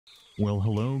Well,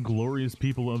 hello, glorious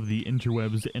people of the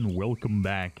interwebs, and welcome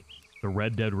back to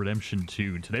Red Dead Redemption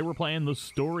 2. Today we're playing the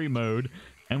story mode,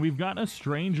 and we've got a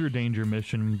stranger danger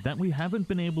mission that we haven't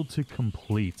been able to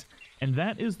complete, and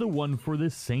that is the one for the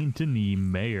Saint Denis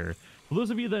mayor. For those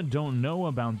of you that don't know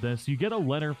about this, you get a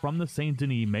letter from the Saint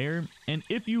Denis mayor, and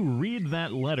if you read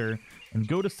that letter and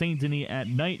go to Saint Denis at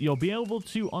night, you'll be able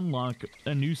to unlock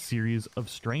a new series of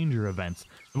stranger events.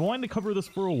 I've been wanting to cover this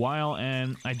for a while,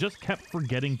 and I just kept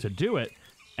forgetting to do it,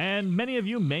 and many of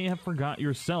you may have forgot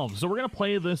yourselves. So we're going to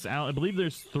play this out. I believe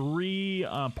there's three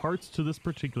parts to this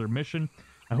particular mission.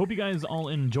 I hope you guys all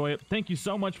enjoy it. Thank you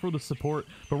so much for the support,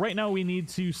 but right now we need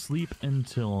to sleep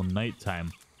until nighttime.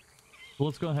 So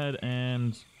let's go ahead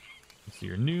and let's see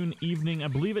here. Noon, evening. I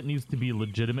believe it needs to be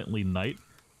legitimately night.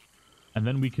 And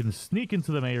then we can sneak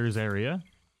into the mayor's area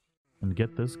and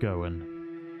get this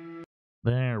going.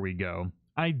 There we go.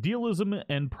 Idealism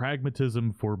and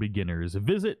pragmatism for beginners.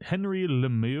 Visit Henry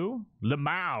Lemieux?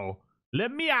 Lemau.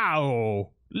 Lemieux.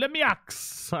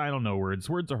 I don't know words.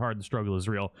 Words are hard. The struggle is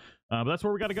real. But that's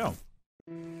where we got to go.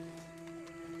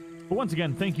 But once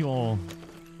again, thank you all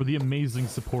for the amazing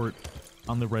support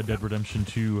on the Red Dead Redemption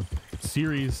 2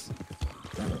 series.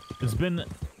 It's been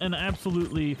an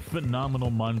absolutely phenomenal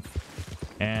month,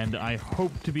 and I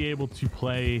hope to be able to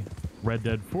play Red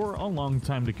Dead for a long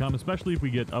time to come, especially if we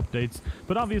get updates.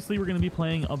 But obviously we're going to be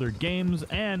playing other games,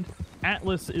 and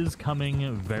Atlas is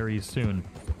coming very soon.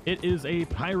 It is a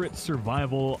pirate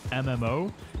survival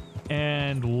MMO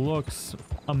and looks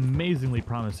amazingly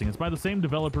promising. It's by the same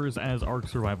developers as Ark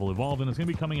Survival Evolved, and it's going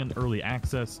to be coming in early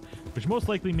access, which most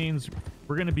likely means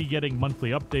we're going to be getting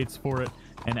monthly updates for it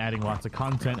and adding lots of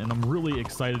content, and I'm really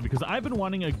excited because I've been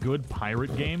wanting a good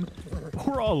pirate game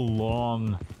for a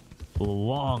long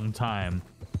time.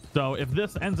 So if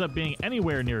this ends up being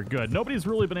anywhere near good, nobody's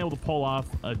really been able to pull off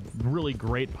a really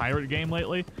great pirate game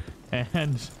lately,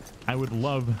 and I would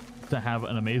love to have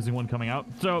an amazing one coming out.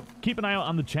 So keep an eye out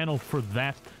on the channel for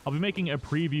that. I'll be making a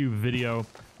preview video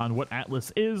on what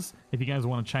Atlas is if you guys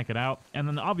want to check it out. And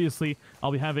then obviously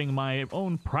I'll be having my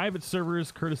own private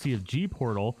servers courtesy of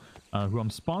G-Portal, who I'm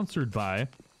sponsored by.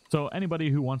 So anybody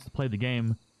who wants to play the game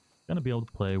is going to be able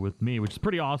to play with me, which is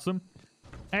pretty awesome.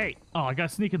 Hey, oh, I got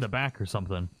to sneak in the back or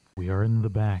something. We are in the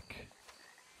back.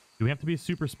 Do we have to be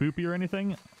super spoopy or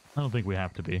anything? I don't think we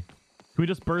have to be. Can we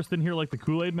just burst in here like the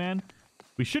Kool-Aid Man?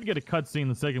 We should get a cutscene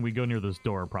the second we go near this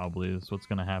door, probably, is what's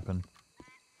going to happen.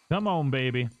 Come on,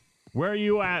 baby. Where are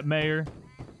you at, Mayor?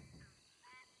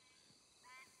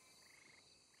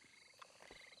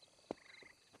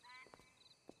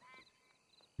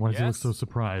 Why does he look so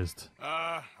surprised?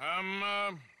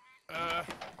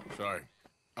 Sorry.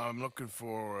 I'm looking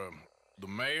for, the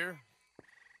mayor?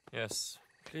 Yes,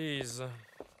 please,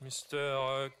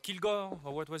 Mr. Kilgore,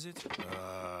 or what was it?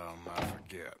 I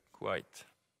forget. Quite.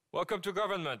 Welcome to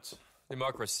government.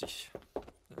 Democracy.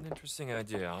 An interesting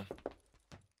idea, huh?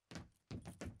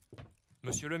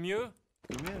 Monsieur Lemieux?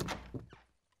 Come in.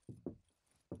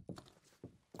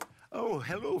 Oh,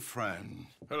 hello, friend.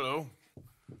 Hello.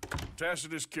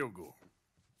 Tacitus Kilgore.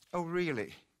 Oh,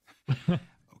 really?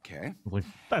 Okay. Like,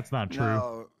 that's not true.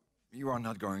 Now, you are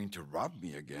not going to rob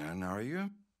me again, are you?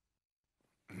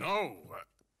 No.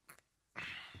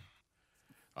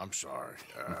 I'm sorry.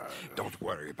 Don't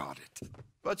worry about it.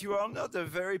 But you are not a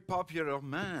very popular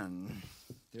man.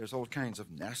 There's all kinds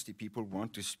of nasty people who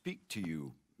want to speak to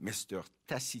you, Mr.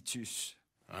 Tacitus.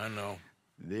 I know.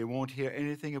 They won't hear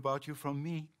anything about you from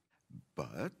me.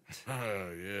 But...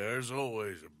 yeah, there's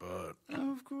always a but.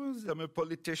 Of course, I'm a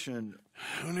politician.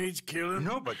 Who needs killing?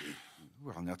 Nobody.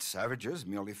 We are not savages,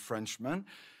 merely Frenchmen.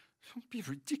 Don't be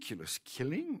ridiculous.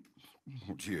 Killing?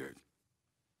 Oh, dear.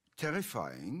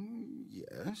 Terrifying,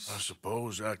 yes. I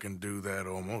suppose I can do that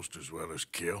almost as well as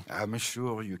kill. I'm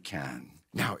sure you can.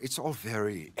 Now, it's all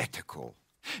very ethical.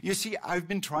 You see, I've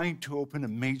been trying to open a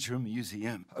major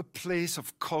museum, a place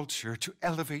of culture to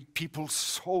elevate people's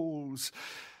souls.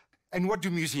 And what do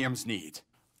museums need?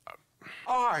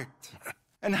 Art.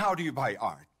 And how do you buy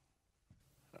art?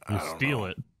 You steal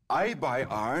it. I buy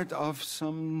art of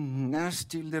some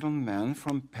nasty little man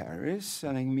from Paris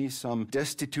selling me some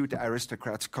destitute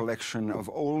aristocrat's collection of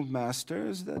old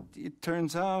masters that it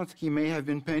turns out he may have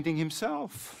been painting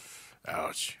himself.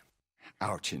 Ouch.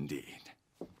 Ouch indeed.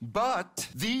 But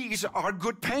these are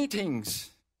good paintings.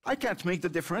 I can't make the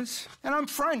difference, and I'm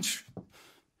French.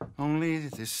 Only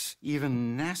this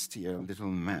even nastier little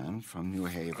man from New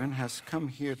Haven has come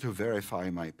here to verify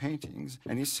my paintings,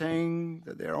 and he's saying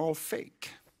that they're all fake.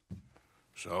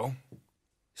 So?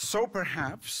 So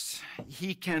perhaps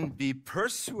he can be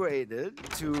persuaded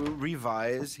to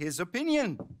revise his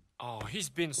opinion. Oh, he's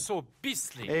been so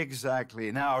beastly.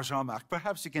 Exactly. Now, Jean-Marc,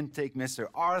 perhaps you can take Mr.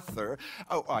 Arthur,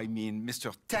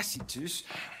 Mr. Tacitus,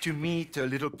 to meet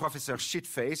little Professor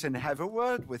Shitface and have a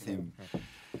word with him.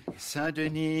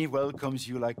 Saint-Denis welcomes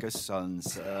you like a son,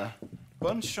 sir.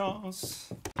 Bonne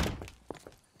chance.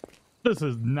 This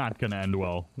is not gonna end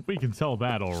well. We can tell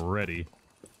that already.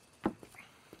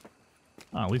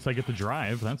 Oh, at least I get to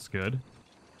drive. That's good.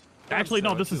 Actually,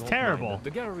 no, this is terrible. The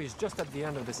gallery is just at the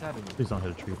end of this avenue. Please don't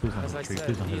hit a tree. Please don't As hit I a tree. said,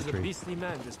 Please don't hit he's a a tree. beastly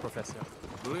man, this professor.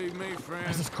 Believe me, friend.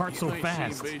 Why is this cart so you ain't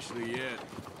fast? seen beastly yet.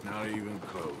 Not even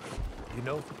close. You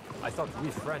know, I thought we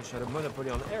French had a monopoly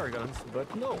on arrogance,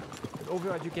 but no. An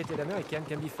overeducated American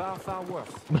can be far, far worse.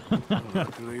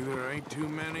 Luckily, there ain't too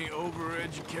many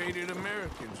overeducated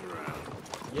Americans around.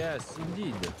 Yes,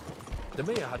 indeed. The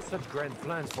mayor had such grand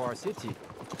plans for our city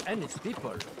and its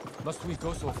people. Must we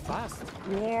go so fast?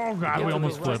 Oh, God, we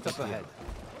almost flipped. Up ahead.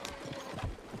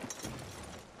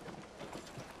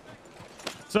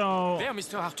 So... There,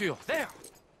 Mr. Arthur, there!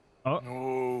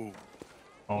 Oh.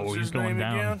 Oh, What's he's his going name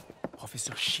down. again?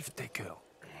 Professor Shiftaker.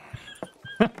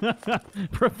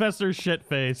 Professor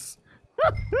Shitface.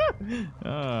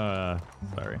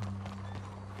 Sorry.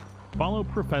 Follow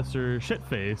Professor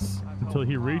Shitface until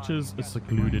he reaches a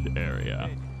secluded area.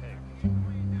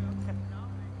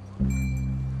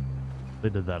 They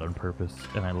did that on purpose,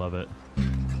 and I love it.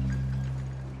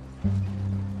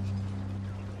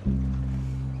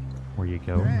 Where you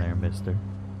going there, mister?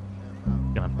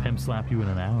 Gonna pimp slap you in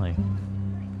an alley.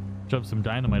 Shove some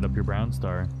dynamite up your brown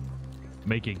star.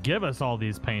 Make you give us all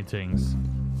these paintings.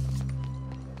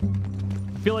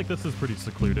 I feel like this is pretty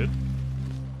secluded.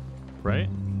 Right?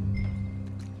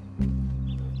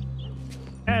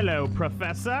 Hello,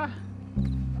 Professor.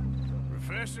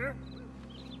 Professor?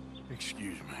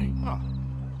 Excuse me.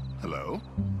 Hello?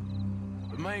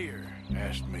 The mayor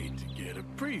asked me to get a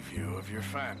preview of your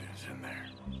findings in there.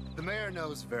 The mayor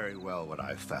knows very well what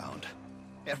I found.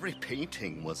 Every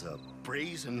painting was a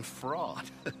brazen fraud.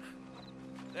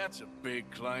 That's a big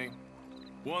claim.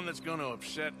 One that's gonna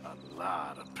upset a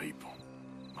lot of people.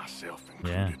 Myself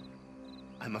included.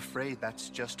 I'm afraid that's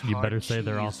just You hard better say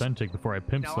they're cheese. authentic before I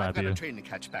pimp Now I've slap got you. a train to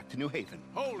catch back to New Haven.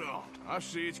 Hold on. I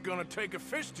see it's gonna take a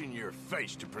fist in your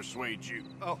face to persuade you.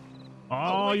 Oh,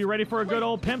 wait, you ready for a good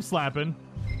old pimp slapping?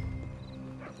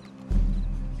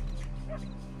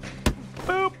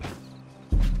 Boop!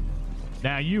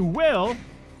 Now you will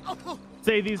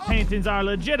say these paintings are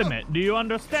legitimate. Do you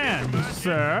understand,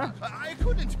 sir? I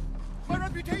couldn't. My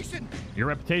reputation. Your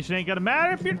reputation ain't gonna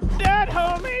matter if you're dead,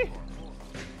 homie.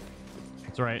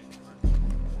 That's right.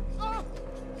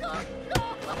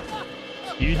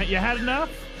 You had enough?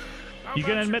 You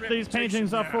gonna admit these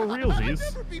paintings are for realsies?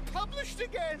 Never be published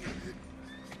again.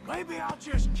 Maybe I'll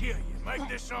just kill you. Make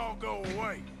this all go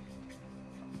away.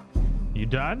 You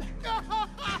done?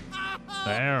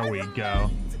 There we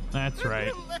go. That's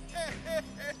right.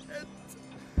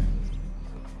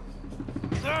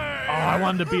 Oh, I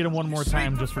wanted to beat him one more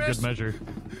time just for good measure.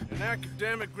 An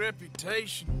academic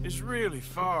reputation is really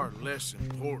far less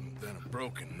important than a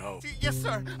broken nose. Yes,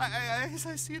 sir. I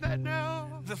see that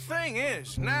now. The thing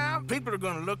is, now people are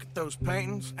going to look at those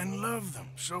paintings and love them.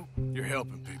 So you're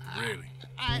helping people, really.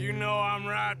 You know I'm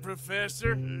right,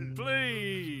 Professor.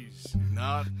 Please do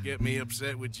not get me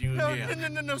upset with you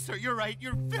again. No, sir. You're right.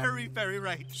 You're very, very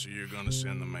right. So you're going to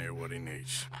send the mayor what he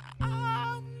needs.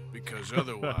 Because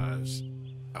otherwise,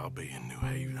 I'll be in New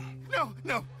Haven.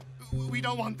 No. We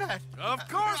don't want that. Of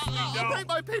course we I'll don't. write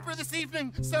my paper this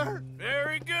evening, sir.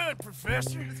 Very good,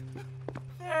 Professor.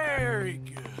 Very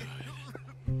good.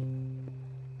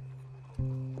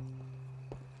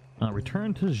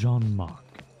 Return to Jean-Marc.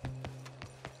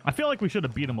 I feel like we should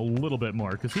have beat him a little bit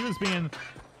more, because he was being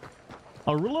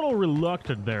a little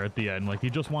reluctant there at the end. Like, he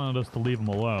just wanted us to leave him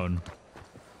alone.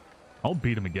 I'll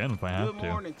beat him again if I have to. Good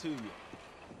morning to you.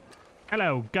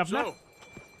 Hello, Governor. So,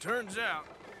 turns out,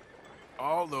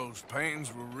 all those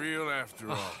paintings were real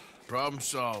after all. Problem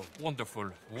solved.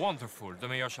 Wonderful, wonderful. The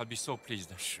mayor shall be so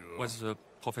pleased. Sure. Was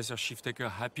Professor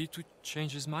Shiftaker happy to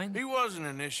change his mind? He wasn't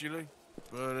initially,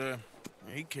 but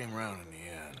he came around in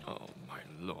the end. Oh, my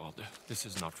lord. This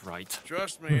is not right.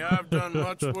 Trust me, I've done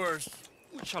much worse.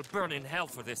 We shall burn in hell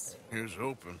for this. Here's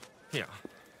hoping. Here.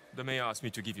 The mayor asked me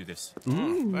to give you this.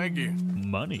 Thank you.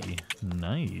 Money.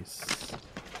 Nice.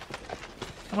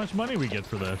 How much money we get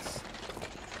for this?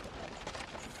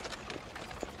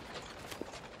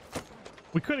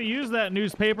 We could have used that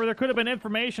newspaper. There could have been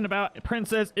information about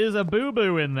Princess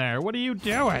Isabubu in there. What are you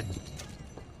doing?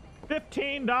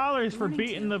 $15 for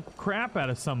beating the crap out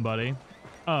of somebody.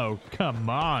 Oh, come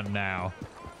on now.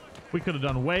 We could have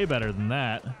done way better than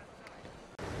that.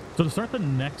 So to start the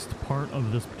next part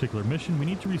of this particular mission, we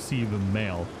need to receive a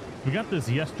mail. We got this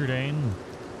yesterday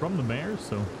from the mayor,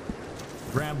 so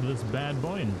grab this bad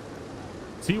boy and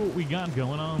see what we got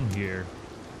going on here.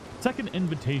 Second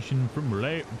invitation from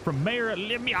Mayor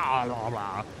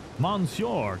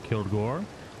Monsieur Kilgore.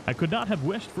 I could not have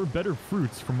wished for better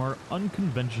fruits from our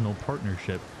unconventional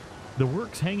partnership. The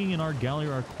works hanging in our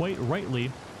gallery are quite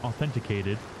rightly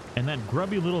authenticated, and that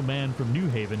grubby little man from New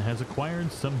Haven has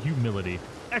acquired some humility.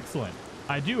 Excellent.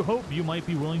 I do hope you might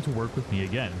be willing to work with me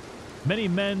again. Many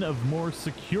men of more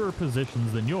secure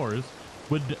positions than yours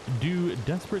would do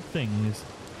desperate things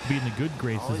to be in the good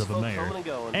graces of a mayor,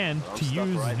 and to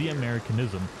use the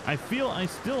Americanism. I feel I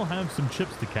still have some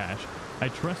chips to cash. I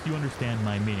trust you understand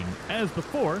my meaning. As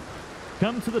before,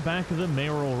 come to the back of the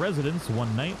mayoral residence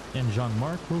one night, and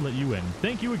Jean-Marc will let you in.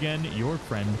 Thank you again, your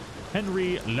friend,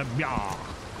 Henry Lebiard.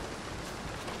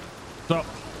 So,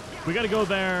 we gotta go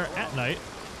there at night,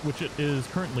 which it is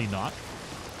currently not.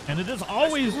 And it is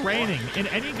always raining in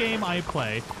any game I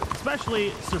play,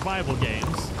 especially survival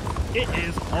games. It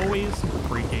is always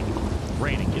freaking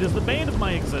raining. It is the bane of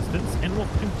my existence, and will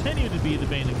continue to be the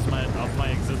bane of my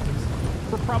existence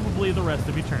for probably the rest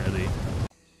of eternity.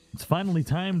 It's finally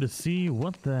time to see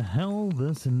what the hell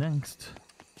this next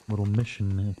little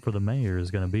mission for the mayor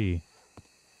is going to be.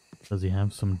 Does he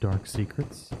have some dark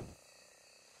secrets?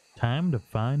 Time to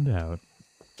find out.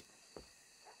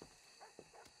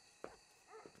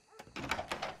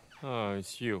 Oh,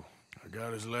 it's you. I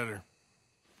got his letter.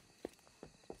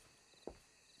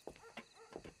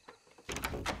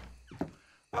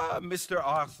 Mr.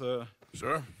 Arthur.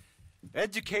 Sir?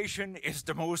 Education is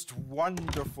the most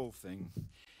wonderful thing.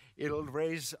 It'll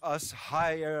raise us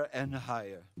higher and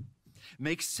higher.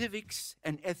 Make civics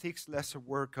and ethics less a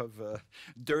work of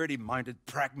dirty-minded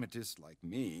pragmatists like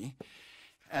me,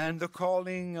 and the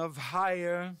calling of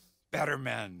higher, better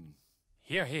men.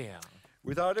 Here, here.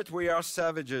 Without it, we are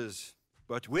savages.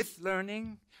 But with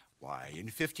learning, why, in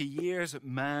 50 years,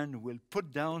 man will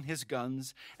put down his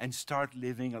guns and start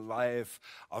living a life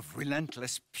of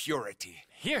relentless purity.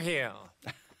 Here, here.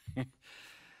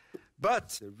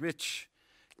 But the rich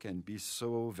can be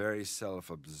so very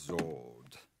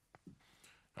self-absorbed.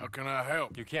 How can I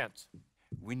help? You can't.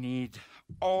 We need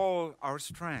all our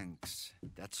strengths.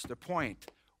 That's the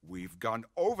point. We've gone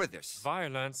over this.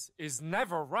 Violence is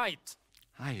never right.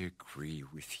 I agree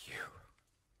with you.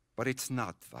 But it's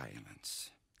not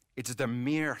violence. It's the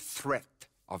mere threat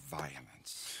of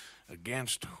violence.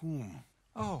 Against whom?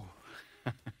 Oh.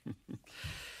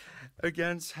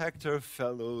 Against Hector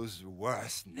Fellow's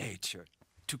worst nature.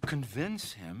 To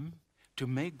convince him to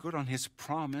make good on his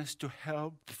promise to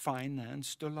help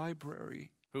finance the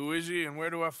library. Who is he and where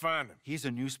do I find him? He's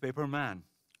a newspaper man.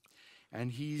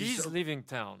 And he's leaving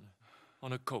town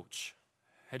on a coach,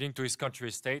 heading to his country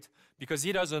estate because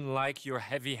he doesn't like your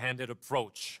heavy-handed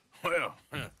approach. Well,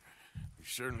 he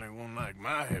certainly won't like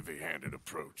my heavy-handed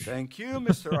approach. Thank you,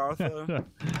 Mr. Arthur.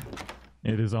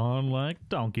 It is on like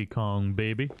Donkey Kong,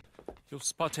 baby. You'll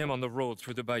spot him on the road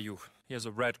through the bayou. He has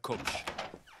a red coach.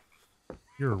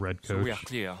 You're a red coach. So we are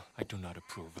clear. I do not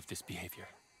approve of this behavior.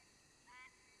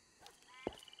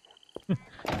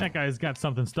 That guy's got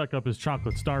something stuck up his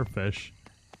chocolate starfish.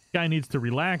 Guy needs to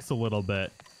relax a little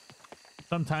bit.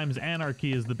 Sometimes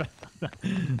anarchy is the best.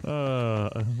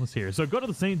 Let's hear. So go to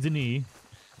the Saint Denis.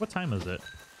 What time is it?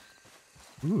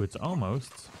 Ooh, it's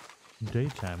almost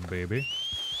daytime, baby.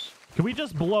 Can we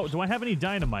just blow? Do I have any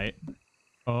dynamite?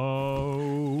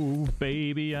 Oh,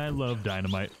 baby, I love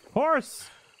dynamite. Horse!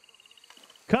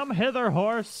 Come hither,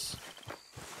 horse!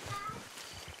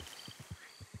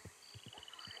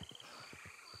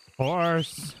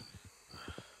 Horse!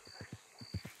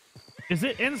 Is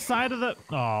it inside of the...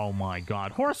 Oh my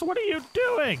god. Horse, what are you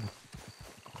doing?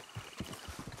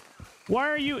 Why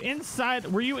are you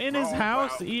inside? Were you in his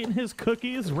house eating his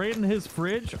cookies right in his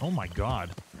fridge? Oh my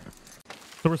god.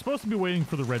 So we're supposed to be waiting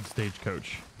for the red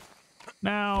stagecoach.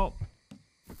 Now,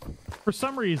 for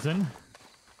some reason,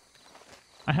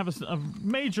 I have a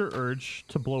major urge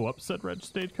to blow up said red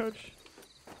stagecoach.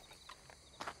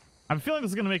 I'm feeling this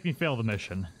is going to make me fail the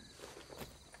mission.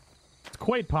 It's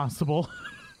quite possible.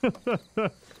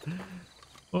 But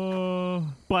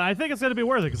I think it's going to be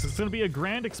worth it because it's going to be a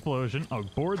grand explosion. Oh,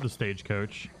 board the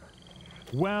stagecoach.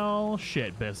 Well,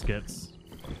 shit, biscuits.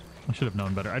 I should have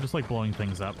known better. I just like blowing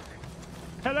things up.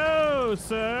 Hello,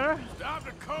 sir. Stop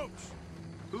the coach.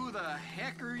 Who the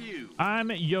heck are you? I'm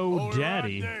yo Hold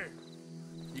daddy. Right there.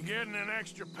 You're getting an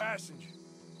extra passenger.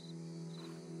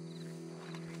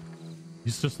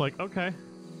 He's just like, okay.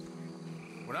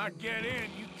 When I get in,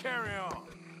 you carry on.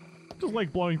 Just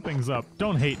like blowing things up.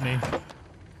 Don't hate me.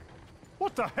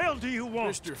 What the hell do you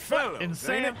want? Mr. Fellows,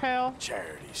 Insane ain't it? hell?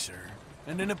 Charity, sir.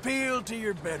 And an appeal to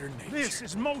your better nature. This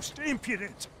is most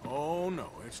impudent. Oh, no,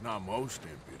 it's not most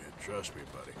impudent. Trust me,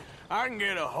 buddy. I can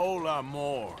get a whole lot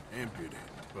more impudent,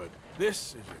 but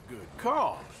this is a good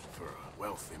cause for a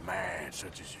wealthy man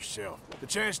such as yourself. The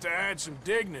chance to add some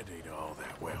dignity to all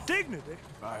that wealth. Dignity?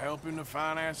 By helping to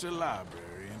finance a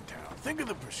library in town. Think of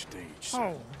the prestige, sir.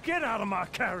 Oh, get out of my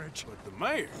carriage. But the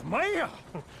mayor... Mayor?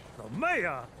 The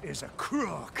mayor is a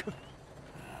crook.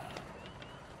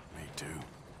 Me too.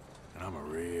 And I'm a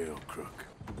real crook.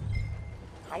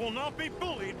 I will not be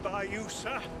bullied by you,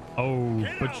 sir. Oh,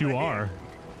 Get but out you of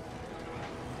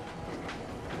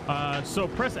are. So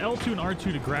press L2 and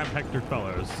R2 to grab Hector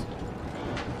Fellows.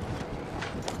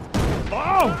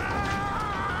 Oh!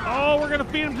 Oh, we're gonna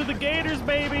feed him to the gators,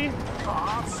 baby!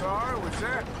 Oh, I'm sorry, what's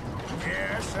that?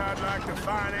 Yes, I'd like to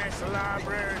finance the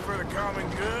library for the common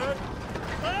good.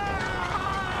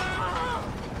 Ah!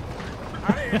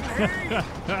 I didn't hear you.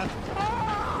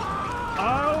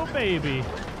 Oh, baby.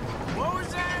 What was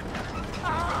that?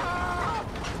 Ah!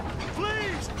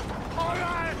 Please! All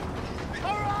right!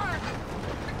 All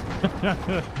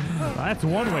right! That's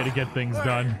one way to get things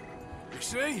done. You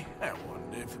see? That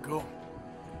wasn't difficult.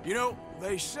 You know,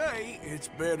 they say it's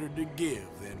better to give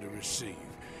than to receive.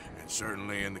 And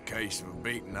certainly in the case of a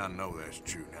beating, I know that's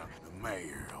true. Now, the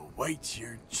mayor awaits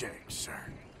your check, sir.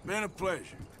 Been a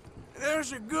pleasure.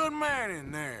 There's a good man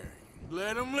in there.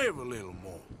 Let him live a little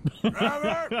more.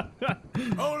 Driver!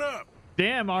 Hold up!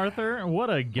 Damn, Arthur. What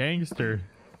a gangster.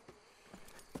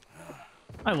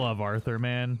 I love Arthur,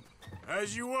 man.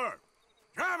 As you were.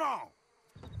 Drive on!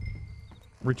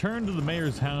 Return to the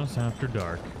mayor's house after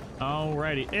dark.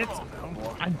 Alrighty, it's...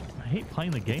 I hate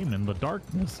playing the game in the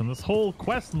darkness, and this whole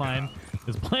quest line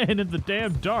is playing in the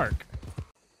damn dark.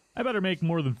 I better make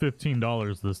more than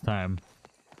 $15 this time.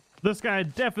 This guy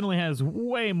definitely has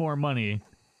way more money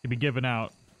to be given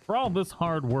out for all this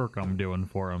hard work I'm doing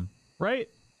for him, right?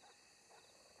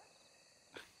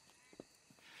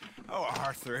 Oh,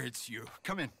 Arthur, it's you.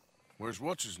 Come in. Where's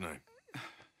what's-his-name?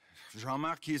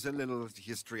 Jean-Marc, he's a little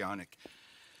histrionic.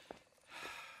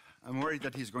 I'm worried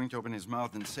that he's going to open his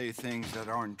mouth and say things that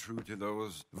aren't true to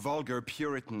those vulgar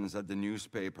Puritans at the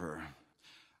newspaper.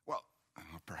 Well,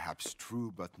 perhaps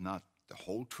true, but not the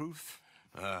whole truth.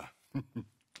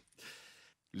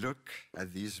 Look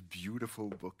at these beautiful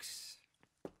books.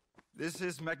 This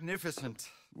is magnificent.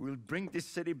 We'll bring this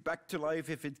city back to life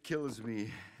if it kills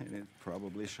me, and it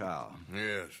probably shall.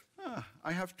 Yes.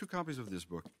 I have 2 copies of this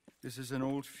book. This is an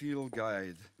old field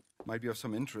guide. Might be of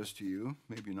some interest to you,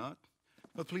 maybe not.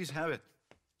 But please have it.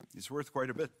 It's worth quite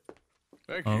a bit.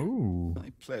 Thank you. Oh,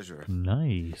 My pleasure.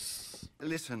 nice.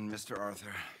 Listen, Mr.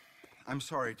 Arthur, I'm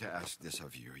sorry to ask this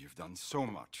of you. You've done so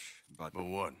much, but... But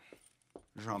what?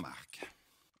 Jean-Marc,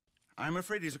 I'm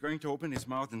afraid he's going to open his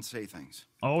mouth and say things.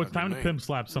 Oh, it's time to me. pimp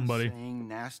slap somebody. Saying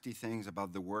nasty things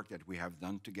about the work that we have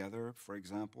done together, for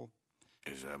example.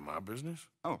 Is that my business?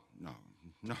 Oh,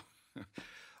 no.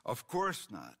 Of course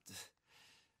not.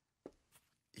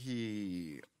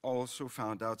 He also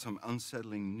found out some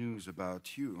unsettling news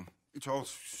about you. It's all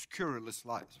scurrilous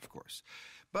lies, of course.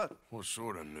 But... What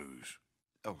sort of news?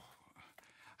 Oh,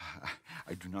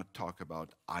 I do not talk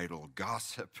about idle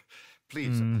gossip.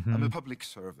 Please, I'm a public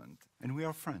servant, and we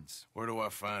are friends. Where do I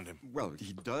find him? Well,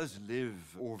 he does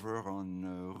live over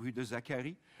on Rue de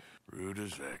Zachary. Rue de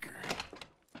Zachary.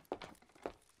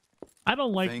 I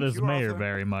don't like Thank this you, mayor Arthur.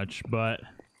 very much, but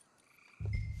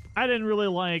I didn't really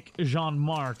like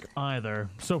Jean-Marc either.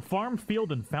 So farm,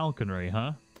 field, and falconry,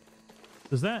 huh?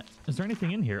 Is there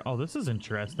anything in here? Oh, this is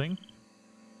interesting.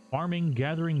 Farming,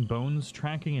 gathering bones,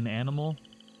 tracking an animal,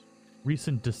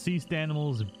 recent deceased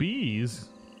animals, bees.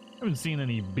 I haven't seen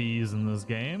any bees in this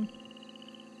game.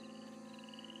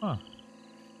 Huh.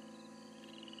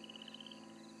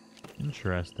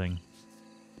 Interesting.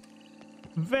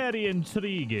 Very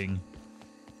intriguing.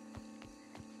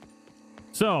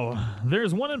 So,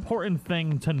 there's one important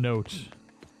thing to note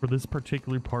for this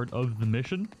particular part of the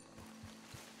mission.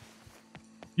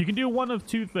 You can do one of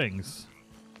 2 things.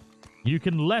 You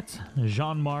can let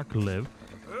Jean-Marc live,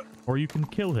 or you can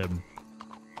kill him.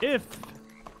 If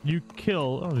you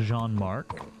kill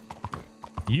Jean-Marc,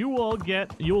 you'll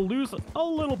lose a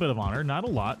little bit of honor, not a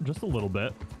lot, just a little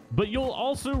bit, but you'll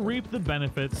also reap the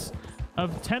benefits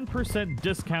of 10%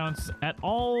 discounts at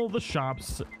all the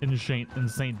shops in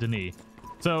Saint Denis.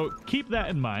 So keep that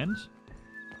in mind.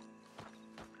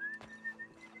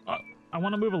 I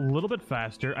want to move a little bit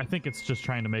faster. I think it's just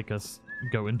trying to make us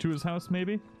go into his house,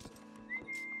 maybe.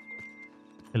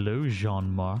 Hello,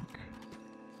 Jean-Marc.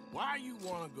 Why you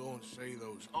want to go and say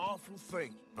those awful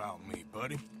things about me,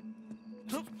 buddy?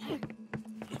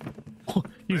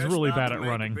 He's Best really not bad to at make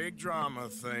a running. big drama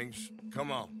of things.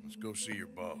 Come on, let's go see your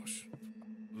boss.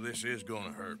 This is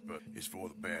gonna hurt, but it's for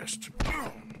the best.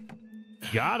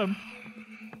 Got him.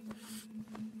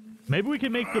 Maybe we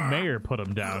can make the mayor put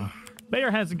him down.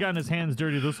 Mayor hasn't gotten his hands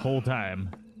dirty this whole time.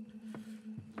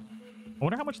 I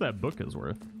wonder how much that book is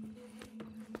worth.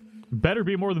 Better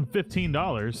be more than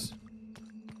 $15.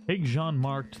 Take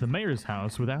Jean-Marc to the mayor's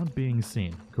house without being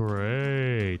seen.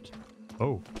 Great.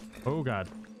 Oh. Oh, God.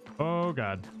 Oh,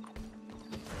 God.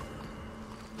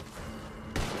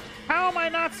 How am I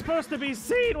not supposed to be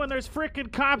seen when there's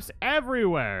freaking cops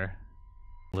everywhere?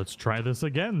 Let's try this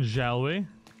again, shall we?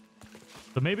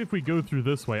 So maybe if we go through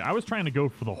this way. I was trying to go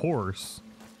for the horse,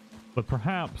 but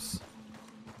perhaps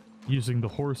using the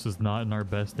horse is not in our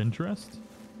best interest.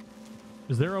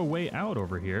 Is there a way out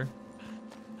over here?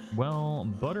 Well,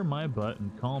 butter my butt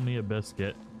and call me a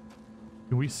biscuit.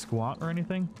 Can we squat or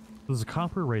anything? There's a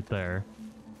copper right there.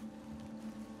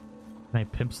 Can I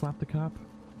pimp slap the cop?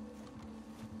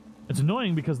 It's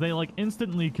annoying because they like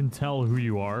instantly can tell who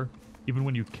you are, even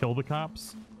when you kill the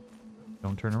cops.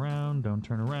 Don't turn around, don't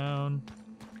turn around.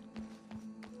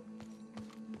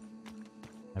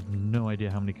 I have no idea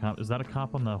how many cops. Is that a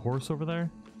cop on the horse over there?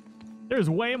 There's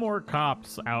way more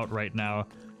cops out right now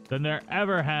than there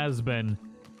ever has been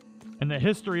in the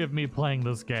history of me playing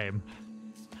this game.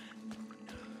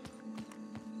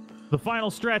 The final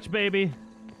stretch, baby.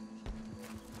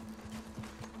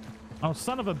 Oh,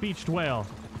 son of a beached whale.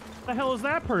 What the hell is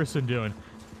that person doing?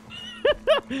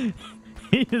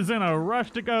 He is in a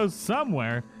rush to go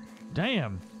somewhere.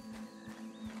 Damn.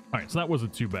 Alright, so that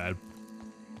wasn't too bad.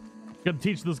 Gotta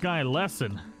teach this guy a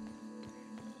lesson.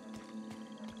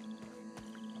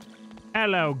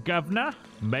 Hello, governor.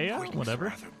 Mayor, whatever.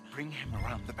 Rather, bring him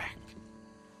around the back.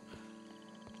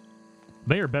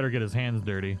 Mayor better get his hands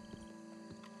dirty.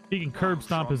 He can curb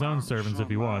stomp his own servants if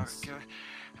he wants.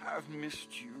 I've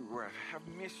missed you. I've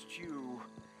missed you.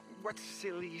 What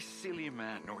silly, silly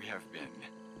man we have been.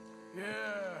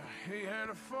 Yeah, he had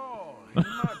a fall. He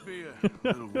might be a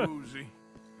little woozy.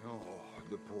 Oh,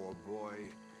 the poor boy.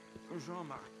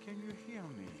 Jean-Marc, can you hear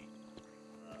me?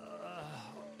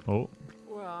 Oh.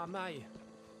 Where am I?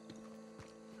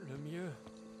 Lemieux.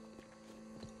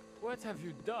 What have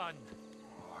you done?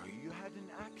 Oh, you had an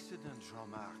accident,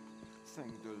 Jean-Marc.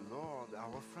 Thank the Lord,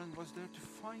 our friend was there to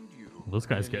find you. This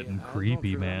guy's Really, getting I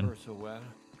creepy, don't man. remember so well.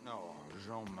 No,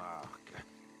 Jean-Marc.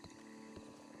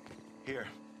 Here.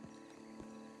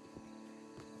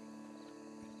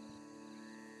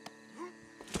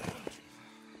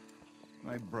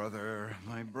 My brother,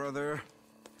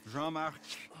 Jean-Marc.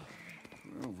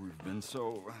 Oh, we've been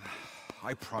so...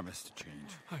 I promise to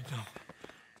change. I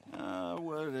know.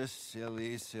 What a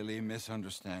silly, silly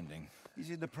misunderstanding. You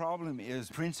see, the problem is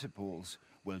principles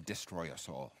will destroy us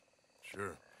all.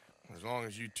 Sure. As long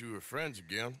as you two are friends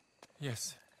again.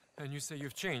 Yes. And you say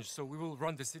you've changed, so we will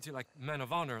run the city like men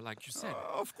of honor, like you said.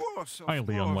 Of course.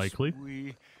 Highly unlikely.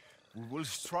 We will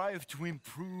strive to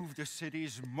improve the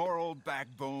city's moral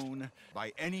backbone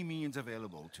by any means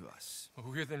available to us.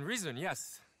 Within reason,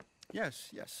 yes.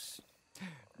 Yes.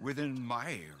 Within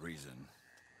my reason.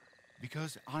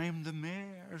 Because I'm the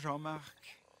mayor, Jean-Marc.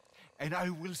 And I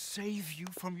will save you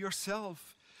from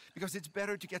yourself. Because it's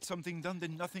better to get something done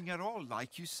than nothing at all,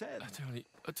 like you said.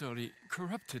 Utterly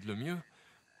corrupted, Lemieux.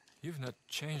 You've not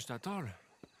changed at all.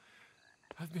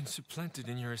 I've been supplanted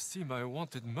in your esteem by a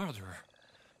wanted murderer.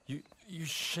 You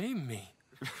shame me.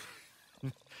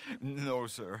 No,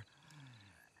 sir.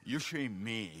 You shame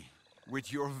me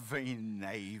with your vain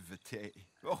naivete.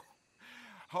 Oh,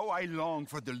 how I long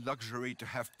for the luxury to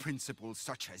have principles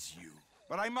such as you.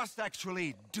 But I must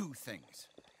actually do things.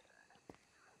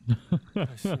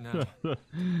 I see now.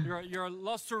 You're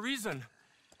lost to reason.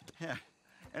 Yeah,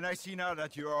 and I see now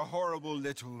that you're a horrible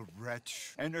little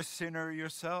wretch and a sinner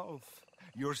yourself.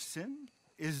 Your sin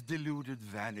is deluded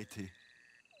vanity.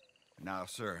 Now,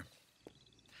 sir,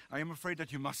 I am afraid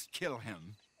that you must kill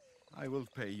him. I will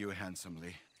pay you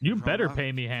handsomely. You better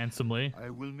pay me handsomely. I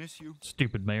will miss you.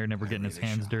 Stupid mayor never getting his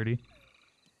hands dirty.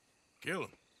 Kill him.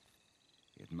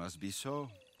 It must be so.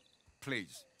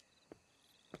 Please.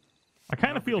 I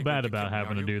kind of feel bad about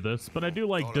having to do this, but I do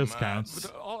like discounts.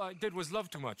 But all I did was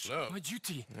love too much. Love? My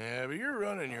duty. Yeah, but you're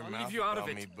running your I'll mouth leave you out of about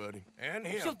it. me, buddy. And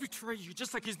him. He'll betray you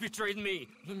just like he's betrayed me.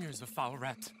 Lemieux is a foul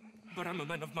rat, but I'm a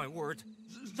man of my word.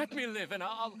 Let me live, and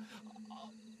I'll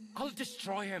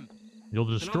destroy him. You'll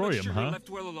And I'll destroy make him, sure huh? You're left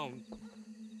well alone.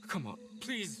 Come on,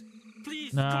 please,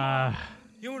 Nah. Come on.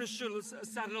 You want to shoot a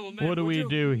sad little man? What do we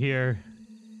do here?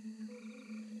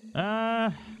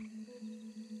 I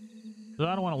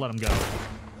don't want to let him go.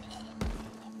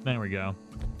 There we go.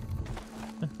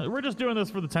 We're just doing this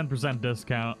for the 10%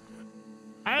 discount.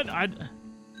 I'd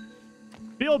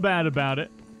feel bad about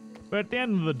it, but at the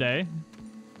end of the day,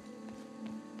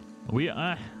 we,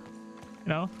 you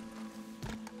know,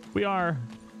 we are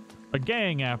a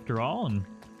gang after all, and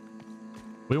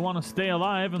we want to stay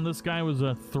alive, and this guy was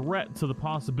a threat to the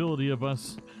possibility of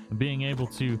us being able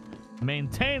to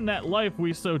maintain that life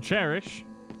we so cherish.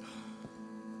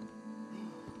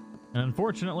 And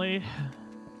unfortunately,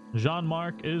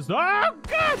 Jean-Marc is... Oh,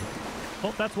 God!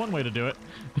 Well, that's one way to do it.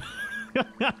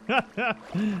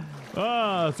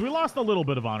 So we lost a little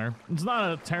bit of honor. It's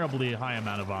not a terribly high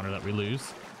amount of honor that we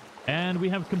lose. And we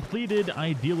have completed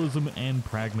Idealism and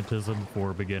Pragmatism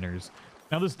for beginners.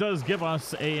 Now, this does give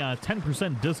us a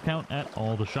 10% discount at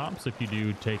all the shops if you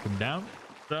do take them down.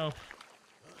 So,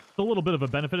 it's a little bit of a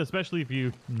benefit, especially if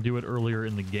you do it earlier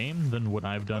in the game than what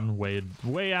I've done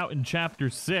way out in Chapter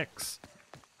 6.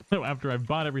 So, after I've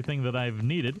bought everything that I've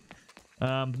needed.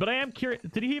 But I am curious,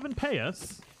 did he even pay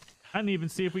us? I didn't even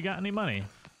see if we got any money.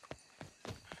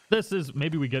 This is,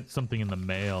 maybe we get something in the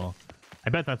mail. I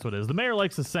bet that's what it is. The mayor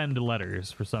likes to send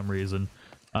letters for some reason.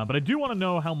 But I do want to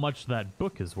know how much that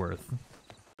book is worth.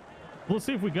 Let's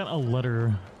see if we got a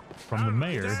letter from the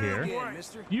mayor here.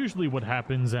 Usually what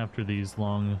happens after these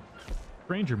long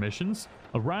stranger missions.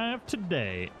 Arrived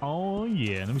today. Oh,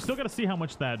 yeah. And we still got to see how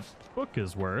much that book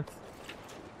is worth.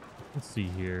 Let's see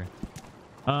here.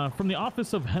 From the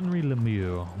office of Henry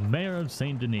Lemieux, Mayor of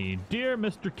Saint Denis. Dear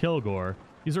Mr. Kilgore,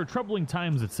 these are troubling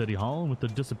times at City Hall with the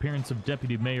disappearance of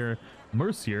Deputy Mayor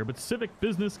Mercier, but civic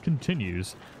business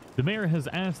continues. The mayor has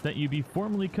asked that you be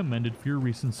formally commended for your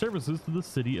recent services to the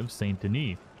city of Saint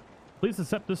Denis. Please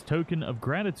accept this token of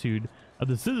gratitude of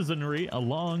the citizenry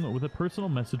along with a personal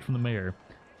message from the mayor.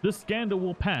 This scandal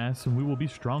will pass and we will be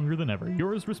stronger than ever.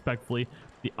 Yours respectfully,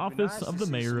 the office of the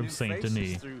mayor of Saint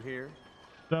Denis.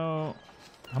 So,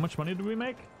 how much money did we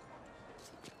make?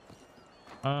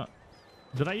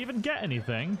 Did I even get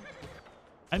anything?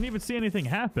 I didn't even see anything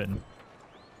happen.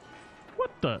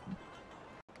 What the...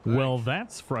 Well,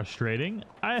 that's frustrating.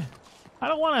 I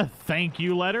don't want a thank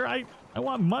you letter. I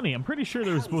want money. I'm pretty sure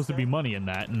there was supposed to be money in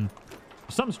that, and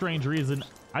for some strange reason,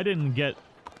 I didn't get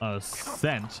a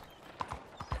cent.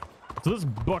 So this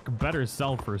book better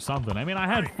sell for something. I mean, I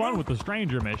had fun with the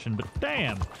stranger mission, but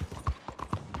damn.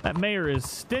 That mayor is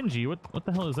stingy. What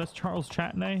the hell is that? Charles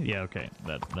Chatney? Yeah, okay.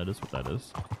 That is what that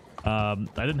is. I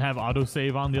didn't have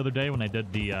autosave on the other day when I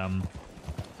did the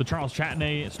Charles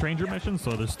Chatney stranger mission,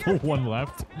 so there's still one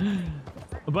left.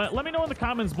 But let me know in the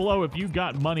comments below if you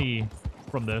got money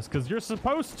from this, because you're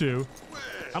supposed to.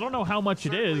 I don't know how much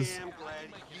it is,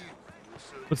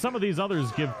 but some of these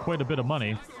others give quite a bit of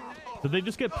money. Did they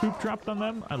just get poop dropped on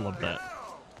them? I love that.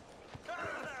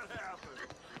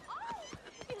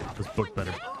 This book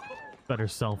better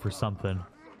sell for something.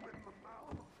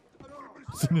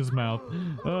 It's in his mouth.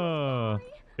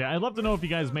 Yeah, I'd love to know if you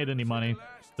guys made any money.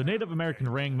 The Native American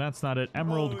ring, that's not it.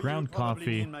 Emerald, ground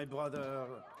coffee.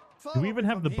 Do we even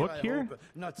have the book here?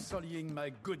 Not sullying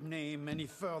my good name any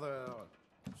further.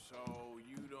 So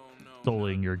you don't know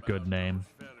Sullying your good name.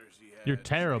 You're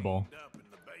terrible.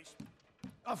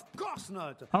 Of course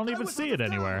not. I don't even see it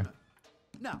anywhere.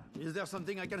 Now, is there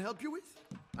something I can help you with?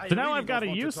 So now I've got a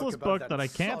useless book that I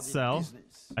can't sell.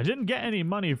 I didn't get any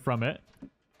money from it.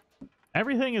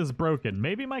 Everything is broken.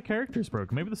 Maybe my character's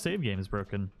broken. Maybe the save game is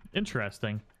broken.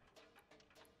 Interesting.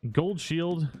 Gold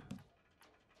shield.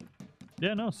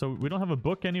 Yeah, no, so we don't have a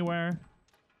book anywhere.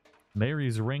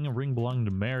 Mary's ring. A ring belonging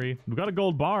to Mary. We got a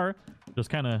gold bar. Just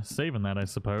kind of saving that, I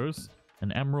suppose.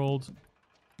 An emerald.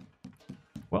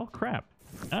 Well, crap.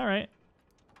 All right.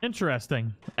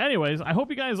 Interesting. Anyways, I hope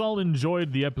you guys all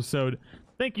enjoyed the episode.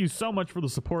 Thank you so much for the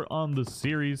support on this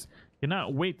series.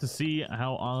 Cannot wait to see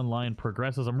how online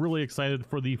progresses. I'm really excited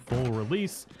for the full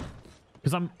release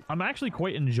because I'm actually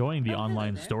quite enjoying the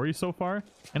online story so far,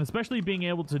 and especially being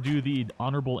able to do the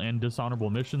honorable and dishonorable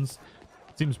missions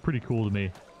seems pretty cool to me.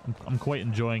 I'm quite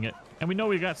enjoying it. And we know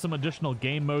we got some additional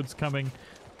game modes coming.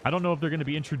 I don't know if they're going to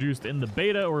be introduced in the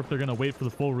beta or if they're going to wait for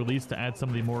the full release to add some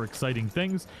of the more exciting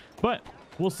things, but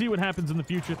we'll see what happens in the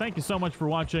future. Thank you so much for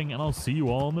watching, and I'll see you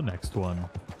all in the next one.